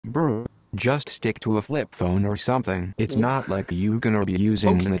Bro, just stick to a flip phone or something. It's not like you gonna be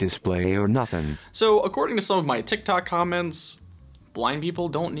using the display or nothing. So according to some of my TikTok comments, blind people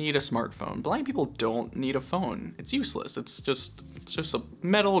don't need a smartphone. Blind people don't need a phone. It's useless. It's just a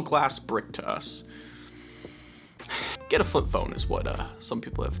metal glass brick to us. Get a flip phone is what some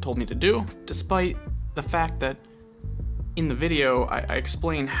people have told me to do, despite the fact that in the video I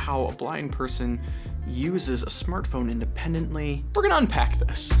explain how a blind person uses a smartphone independently. We're gonna unpack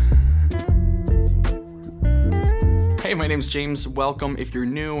this. Hey, my name's James. Welcome. If you're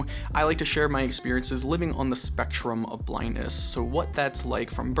new, I like to share my experiences living on the spectrum of blindness, so what that's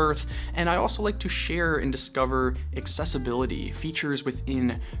like from birth, and I also like to share and discover accessibility, features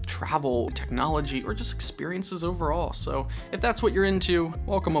within travel, technology, or just experiences overall. So if that's what you're into,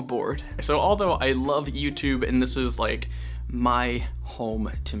 welcome aboard. So although I love YouTube and this is like my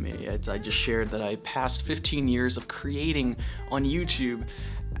home to me, I just shared that I passed 15 years of creating on YouTube.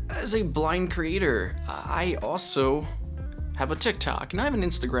 As a blind creator, I also have a TikTok and I have an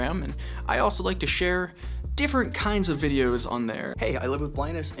Instagram, and I also like to share different kinds of videos on there. Hey, I live with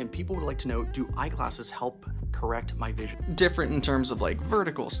blindness and people would like to know, do eyeglasses help correct my vision? Different in terms of like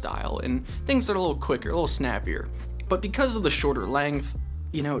vertical style and things that are a little quicker, a little snappier. But because of the shorter length,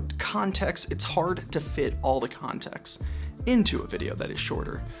 you know, context, it's hard to fit all the context into a video that is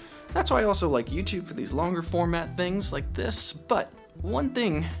shorter. That's why I also like YouTube for these longer format things like this. But one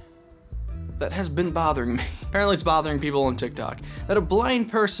thing that has been bothering me, apparently it's bothering people on TikTok, that a blind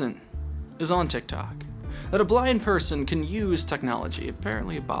person is on TikTok, that a blind person can use technology.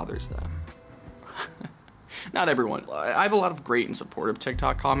 Apparently it bothers them. Not everyone. I have a lot of great and supportive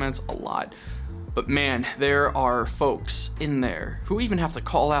TikTok comments, a lot. But man, there are folks in there who even have to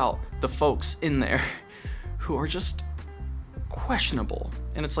call out the folks in there who are just questionable.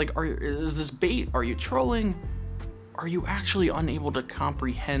 And it's like, is this bait? Are you trolling? Are you actually unable to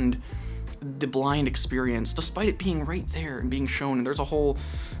comprehend the blind experience despite it being right there and being shown? And there's a whole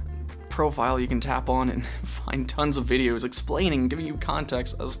profile you can tap on and find tons of videos explaining, giving you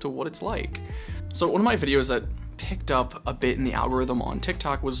context as to what it's like. So one of my videos that picked up a bit in the algorithm on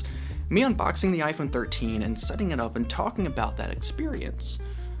TikTok was me unboxing the iPhone 13 and setting it up and talking about that experience.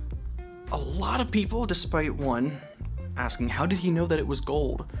 A lot of people, despite one asking, how did he know that it was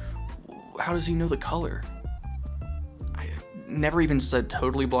gold? How does he know the color? I never even said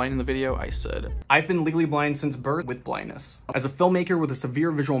totally blind in the video. I said, I've been legally blind since birth with blindness. As a filmmaker with a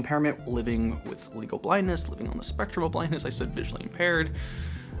severe visual impairment, living with legal blindness, living on the spectrum of blindness, I said visually impaired.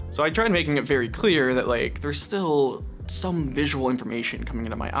 So I tried making it very clear that like, there's still some visual information coming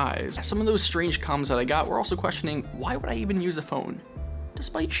into my eyes. Some of those strange comments that I got were also questioning, why would I even use a phone?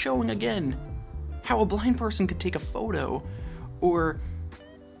 Despite showing again how a blind person could take a photo or,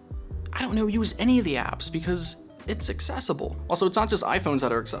 I don't know, use any of the apps because it's accessible. Also, it's not just iPhones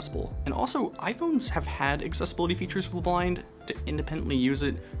that are accessible. And also, iPhones have had accessibility features for the blind to independently use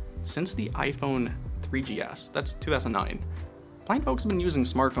it since the iPhone 3GS. That's 2009. Blind folks have been using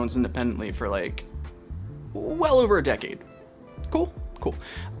smartphones independently for like, well over a decade. Cool, cool.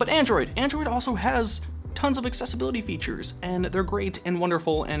 But Android also has tons of accessibility features, and they're great and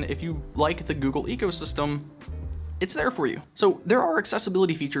wonderful, and if you like the Google ecosystem, it's there for you. So there are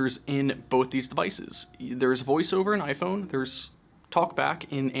accessibility features in both these devices. There's VoiceOver in iPhone, there's TalkBack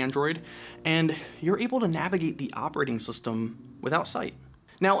in Android, and you're able to navigate the operating system without sight.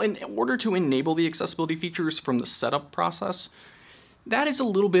 Now, in order to enable the accessibility features from the setup process, that is a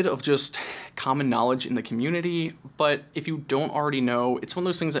little bit of just common knowledge in the community, but if you don't already know, it's one of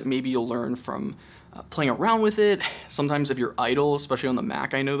those things that maybe you'll learn from playing around with it. Sometimes if you're idle, especially on the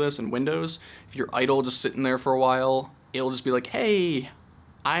Mac, I know this, and Windows, if you're idle just sitting there for a while, it'll just be like, hey,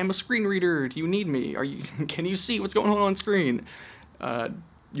 I'm a screen reader, do you need me? Can you see what's going on screen?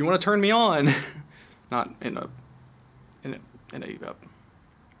 You wanna turn me on? Not in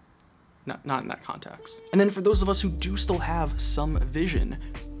that context. And then for those of us who do still have some vision,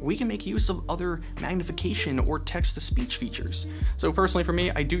 we can make use of other magnification or text-to-speech features. So personally for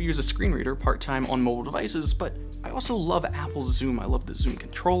me, I do use a screen reader part-time on mobile devices, but I also love Apple's Zoom. I love the Zoom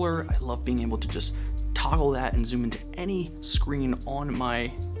controller. I love being able to just toggle that and zoom into any screen on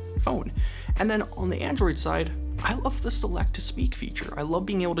my phone. And then on the Android side, I love the select to speak feature. I love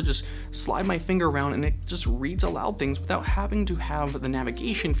being able to just slide my finger around and it just reads aloud things without having to have the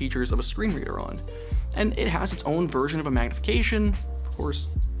navigation features of a screen reader on. And it has its own version of a magnification. Of course,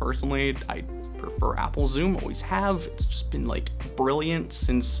 personally, I prefer Apple Zoom, always have. It's just been like brilliant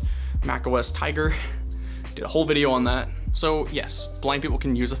since macOS Tiger. Did a whole video on that. So yes, blind people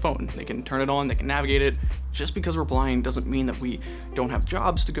can use a phone. They can turn it on, they can navigate it. Just because we're blind doesn't mean that we don't have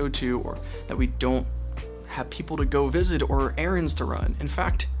jobs to go to or that we don't have people to go visit or errands to run. In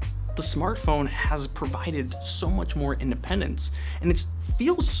fact, the smartphone has provided so much more independence, and it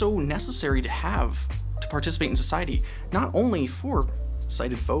feels so necessary to have to participate in society, not only for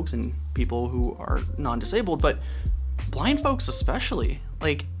sighted folks and people who are non-disabled, but blind folks especially.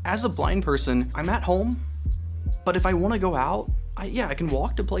 Like, as a blind person, I'm at home, but if I want to go out, I can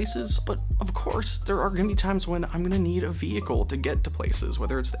walk to places, but of course there are going to be times when I'm going to need a vehicle to get to places,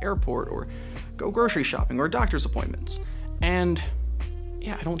 whether it's the airport or go grocery shopping or doctor's appointments. And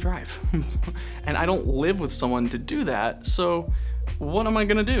yeah, I don't drive. And I don't live with someone to do that, so what am I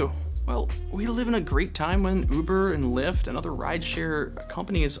going to do? Well, we live in a great time when Uber and Lyft and other rideshare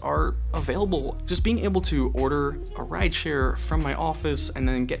companies are available. Just being able to order a rideshare from my office and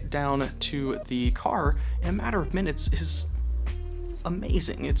then get down to the car in a matter of minutes is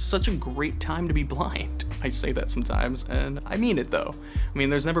amazing. It's such a great time to be blind. I say that sometimes, and I mean it though. I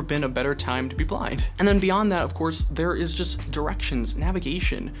mean, there's never been a better time to be blind. And then beyond that, of course, there is just directions,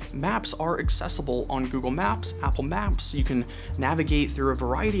 navigation. Maps are accessible on Google Maps, Apple Maps. You can navigate through a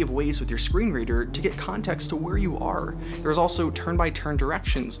variety of ways with your screen reader to get context to where you are. There's also turn-by-turn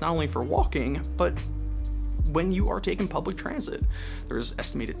directions, not only for walking, but when you are taking public transit. There's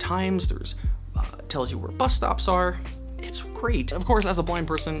estimated times, there's tells you where bus stops are. It's great. Of course, as a blind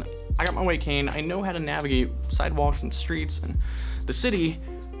person, I got my white cane. I know how to navigate sidewalks and streets and the city,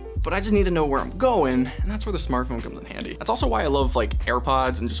 but I just need to know where I'm going, and that's where the smartphone comes in handy. That's also why I love like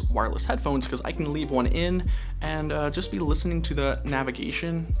AirPods and just wireless headphones, because I can leave one in and just be listening to the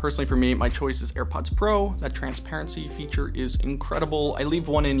navigation. Personally for me, my choice is AirPods Pro. That transparency feature is incredible. I leave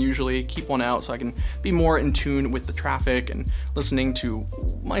one in usually, keep one out so I can be more in tune with the traffic and listening to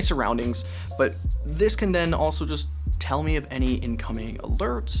my surroundings. But this can then also just tell me of any incoming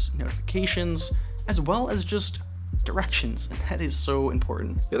alerts, notifications, as well as just directions, and that is so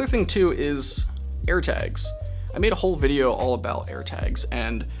important. The other thing too is AirTags. I made a whole video all about AirTags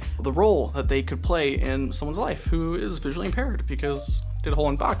and the role that they could play in someone's life who is visually impaired, because I did a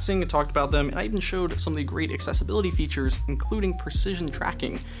whole unboxing and talked about them, and I even showed some of the great accessibility features, including precision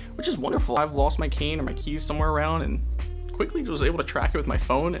tracking, which is wonderful. I've lost my cane or my keys somewhere around and quickly was able to track it with my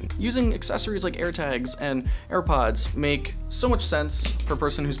phone, and using accessories like AirTags and AirPods make so much sense for a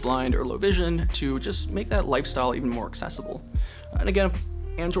person who's blind or low vision to just make that lifestyle even more accessible. And again,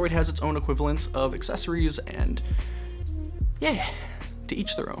 Android has its own equivalents of accessories, and yeah, to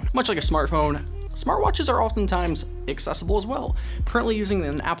each their own. Much like a smartphone, smartwatches are oftentimes accessible as well. Currently using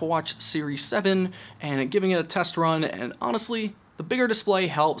an Apple Watch Series 7 and giving it a test run, and honestly, the bigger display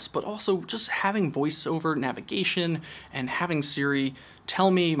helps, but also just having voiceover navigation and having Siri tell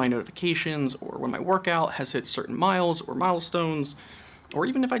me my notifications or when my workout has hit certain miles or milestones, or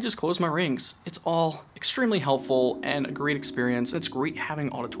even if I just close my rings. It's all extremely helpful and a great experience. It's great having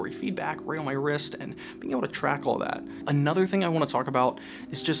auditory feedback right on my wrist and being able to track all that. Another thing I want to talk about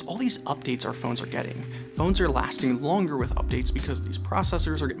is just all these updates our phones are getting. Phones are lasting longer with updates because these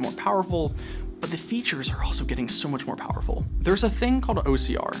processors are getting more powerful, but the features are also getting so much more powerful. There's a thing called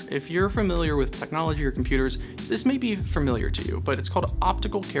OCR. If you're familiar with technology or computers, this may be familiar to you, but it's called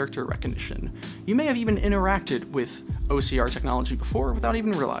optical character recognition. You may have even interacted with OCR technology before without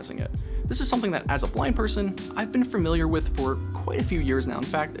even realizing it. This is something that, as a blind person, I've been familiar with for quite a few years now. In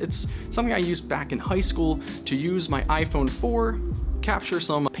fact, it's something I used back in high school to use my iPhone 4, capture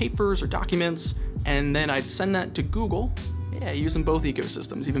some papers or documents, and then I'd send that to Google. Yeah, using both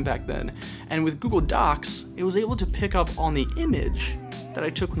ecosystems even back then. And with Google Docs, it was able to pick up on the image that I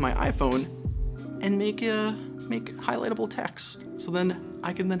took with my iPhone and make highlightable text. So then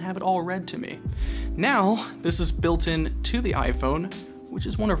I can then have it all read to me. Now, this is built in to the iPhone, which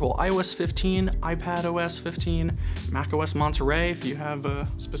is wonderful. iOS 15, iPadOS 15, macOS Monterey if you have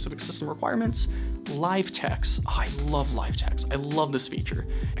specific system requirements. Live text. Oh, I love live text. I love this feature.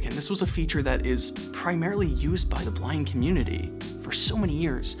 Again, this was a feature that is primarily used by the blind community for so many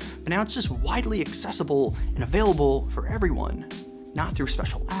years, but now it's just widely accessible and available for everyone. Not through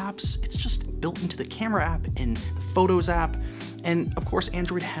special apps, it's just built into the camera app and the Photos app. And of course,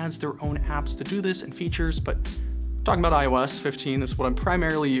 Android has their own apps to do this and features, but talking about iOS 15, this is what I'm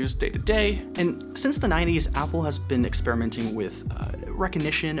primarily used day to day. And since the 90s, Apple has been experimenting with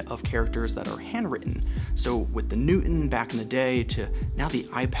recognition of characters that are handwritten. So with the Newton back in the day to now the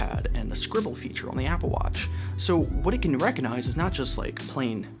iPad and the scribble feature on the Apple Watch. So what it can recognize is not just like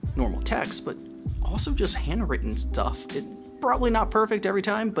plain normal text, but also just handwritten stuff. It's probably not perfect every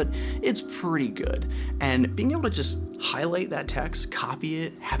time, but it's pretty good. And being able to just highlight that text, copy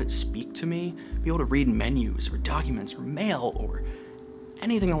it, have it speak to me, be able to read menus or documents or mail or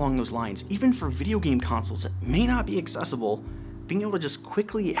anything along those lines, even for video game consoles that may not be accessible, being able to just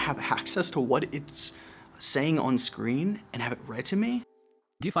quickly have access to what it's saying on screen and have it read to me,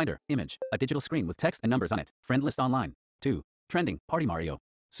 Viewfinder, image, a digital screen with text and numbers on it. Friend list online. 2. Trending, Party Mario.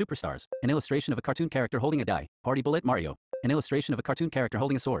 Superstars, an illustration of a cartoon character holding a die. Party Bullet Mario, an illustration of a cartoon character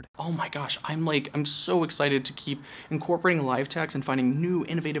holding a sword. Oh my gosh, I'm so excited to keep incorporating live text and finding new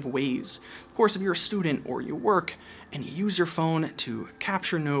innovative ways. Of course, if you're a student or you work and you use your phone to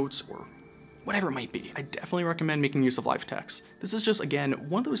capture notes or whatever it might be, I definitely recommend making use of live text. This is just, again,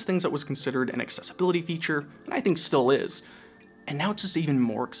 one of those things that was considered an accessibility feature, and I think still is. And now it's just even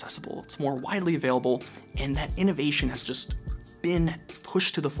more accessible, it's more widely available, and that innovation has just been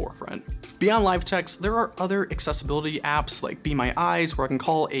pushed to the forefront. Beyond live text, there are other accessibility apps like Be My Eyes, where I can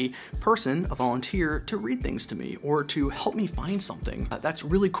call a person, a volunteer, to read things to me or to help me find something. That's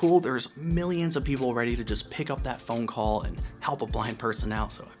really cool. There's millions of people ready to just pick up that phone call and help a blind person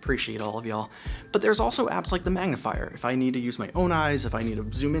out, so I appreciate all of y'all. But there's also apps like the magnifier. If I need to use my own eyes, if I need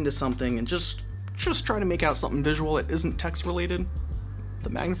to zoom into something and just try to make out something visual that isn't text related, the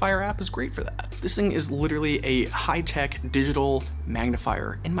magnifier app is great for that. This thing is literally a high-tech digital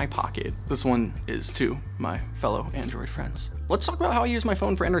magnifier in my pocket. This one is too, my fellow Android friends. Let's talk about how I use my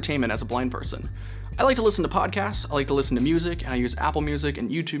phone for entertainment as a blind person. I like to listen to podcasts, I like to listen to music, and I use Apple Music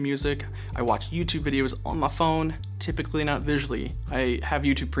and YouTube Music. I watch YouTube videos on my phone, typically not visually. I have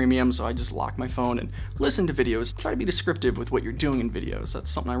YouTube Premium, so I just lock my phone and listen to videos. Try to be descriptive with what you're doing in videos.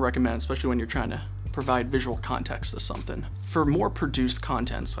 That's something I recommend, especially when you're trying to provide visual context to something. For more produced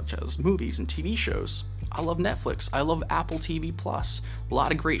content, such as movies and TV shows, I love Netflix, I love Apple TV+. A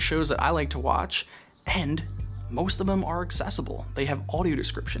lot of great shows that I like to watch, and most of them are accessible. They have audio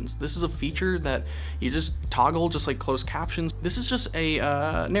descriptions. This is a feature that you just toggle, just like closed captions. This is just a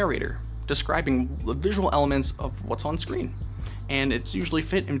narrator describing the visual elements of what's on screen. And it's usually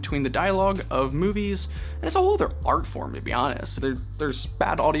fit in between the dialogue of movies, and it's a whole other art form, to be honest. There's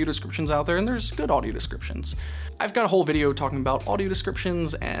bad audio descriptions out there, and there's good audio descriptions. I've got a whole video talking about audio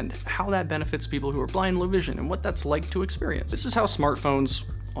descriptions and how that benefits people who are blind and low vision and what that's like to experience. This is how smartphones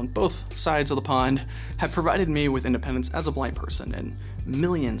on both sides of the pond have provided me with independence as a blind person, and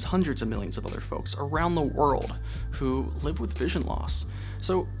millions, hundreds of millions of other folks around the world who live with vision loss.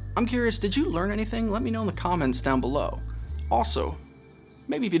 So I'm curious, did you learn anything? Let me know in the comments down below. Also,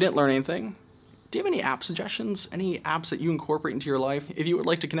 maybe if you didn't learn anything, do you have any app suggestions? Any apps that you incorporate into your life? If you would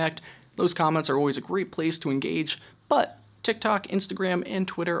like to connect, those comments are always a great place to engage, but TikTok, Instagram, and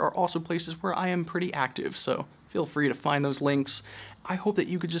Twitter are also places where I am pretty active, so feel free to find those links. I hope that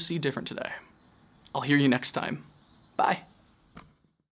you could just see different today. I'll hear you next time. Bye.